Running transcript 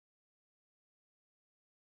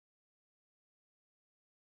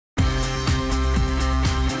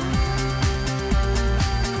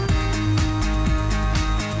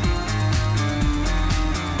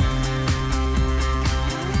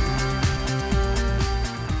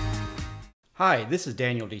Hi, this is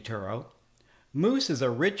Daniel DiTuro. Mousse is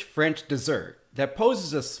a rich French dessert that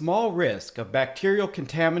poses a small risk of bacterial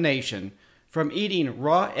contamination from eating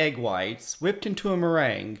raw egg whites whipped into a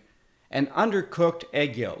meringue and undercooked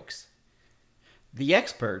egg yolks. The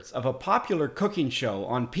experts of a popular cooking show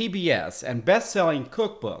on PBS and best-selling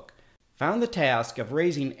cookbook found the task of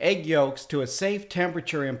raising egg yolks to a safe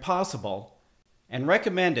temperature impossible and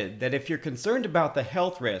recommended that if you're concerned about the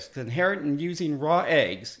health risks inherent in using raw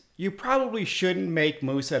eggs, you probably shouldn't make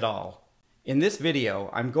mousse at all. In this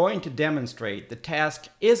video, I'm going to demonstrate the task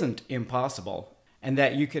isn't impossible and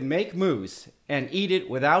that you can make mousse and eat it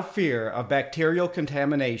without fear of bacterial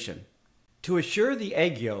contamination. To assure the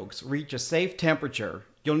egg yolks reach a safe temperature,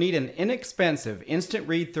 you'll need an inexpensive instant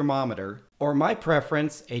read thermometer, or my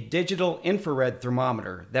preference, a digital infrared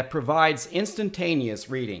thermometer that provides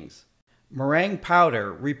instantaneous readings. Meringue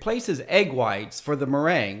powder replaces egg whites for the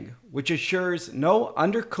meringue, which assures no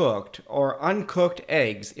undercooked or uncooked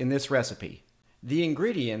eggs in this recipe. The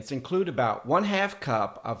ingredients include about 1/2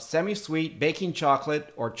 cup of semi-sweet baking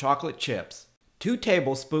chocolate or chocolate chips, 2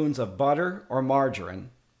 tablespoons of butter or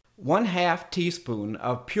margarine, 1/2 teaspoon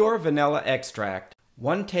of pure vanilla extract,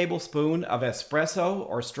 1 tablespoon of espresso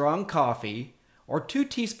or strong coffee, or 2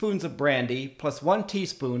 teaspoons of brandy plus 1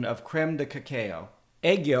 teaspoon of creme de cacao.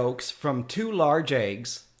 Egg yolks from 2 large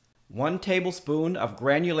eggs, 1 tablespoon of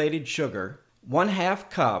granulated sugar, 1/2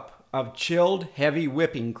 cup of chilled heavy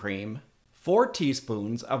whipping cream, 4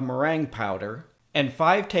 teaspoons of meringue powder, and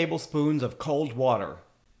 5 tablespoons of cold water.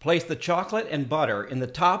 Place the chocolate and butter in the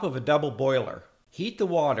top of a double boiler. Heat the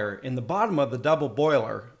water in the bottom of the double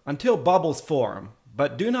boiler until bubbles form,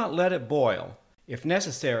 but do not let it boil. If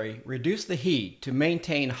necessary, reduce the heat to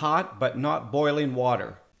maintain hot but not boiling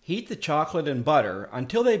water. Heat the chocolate and butter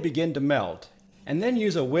until they begin to melt, and then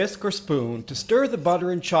use a whisk or spoon to stir the butter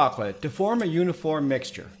and chocolate to form a uniform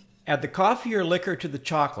mixture. Add the coffee or liquor to the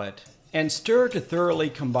chocolate and stir to thoroughly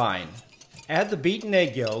combine. Add the beaten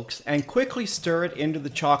egg yolks and quickly stir it into the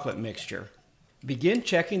chocolate mixture. Begin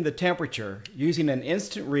checking the temperature using an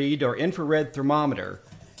instant read or infrared thermometer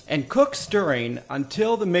and cook stirring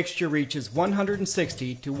until the mixture reaches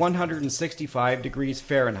 160 to 165 degrees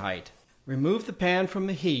Fahrenheit. Remove the pan from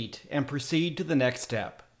the heat and proceed to the next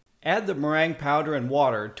step. Add the meringue powder and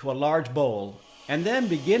water to a large bowl and then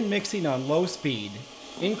begin mixing on low speed,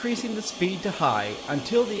 increasing the speed to high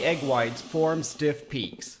until the egg whites form stiff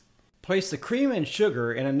peaks. Place the cream and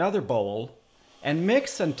sugar in another bowl and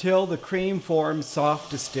mix until the cream forms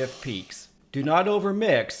soft to stiff peaks. Do not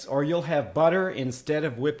overmix or you'll have butter instead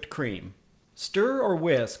of whipped cream. Stir or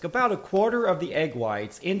whisk about 1/4 of the egg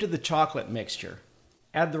whites into the chocolate mixture.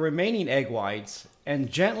 Add the remaining egg whites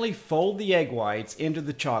and gently fold the egg whites into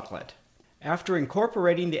the chocolate. After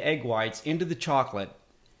incorporating the egg whites into the chocolate,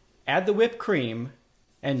 add the whipped cream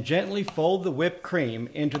and gently fold the whipped cream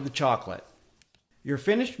into the chocolate. Your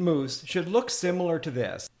finished mousse should look similar to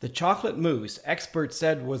this. The chocolate mousse experts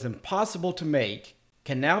said was impossible to make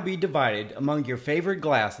can now be divided among your favorite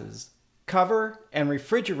glasses, cover, and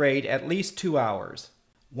refrigerate at least 2 hours.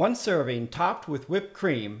 One serving topped with whipped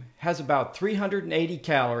cream has about 380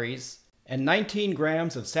 calories and 19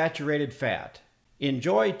 grams of saturated fat.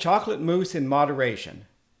 Enjoy chocolate mousse in moderation.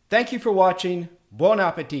 Thank you for watching. Buon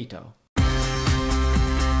appetito!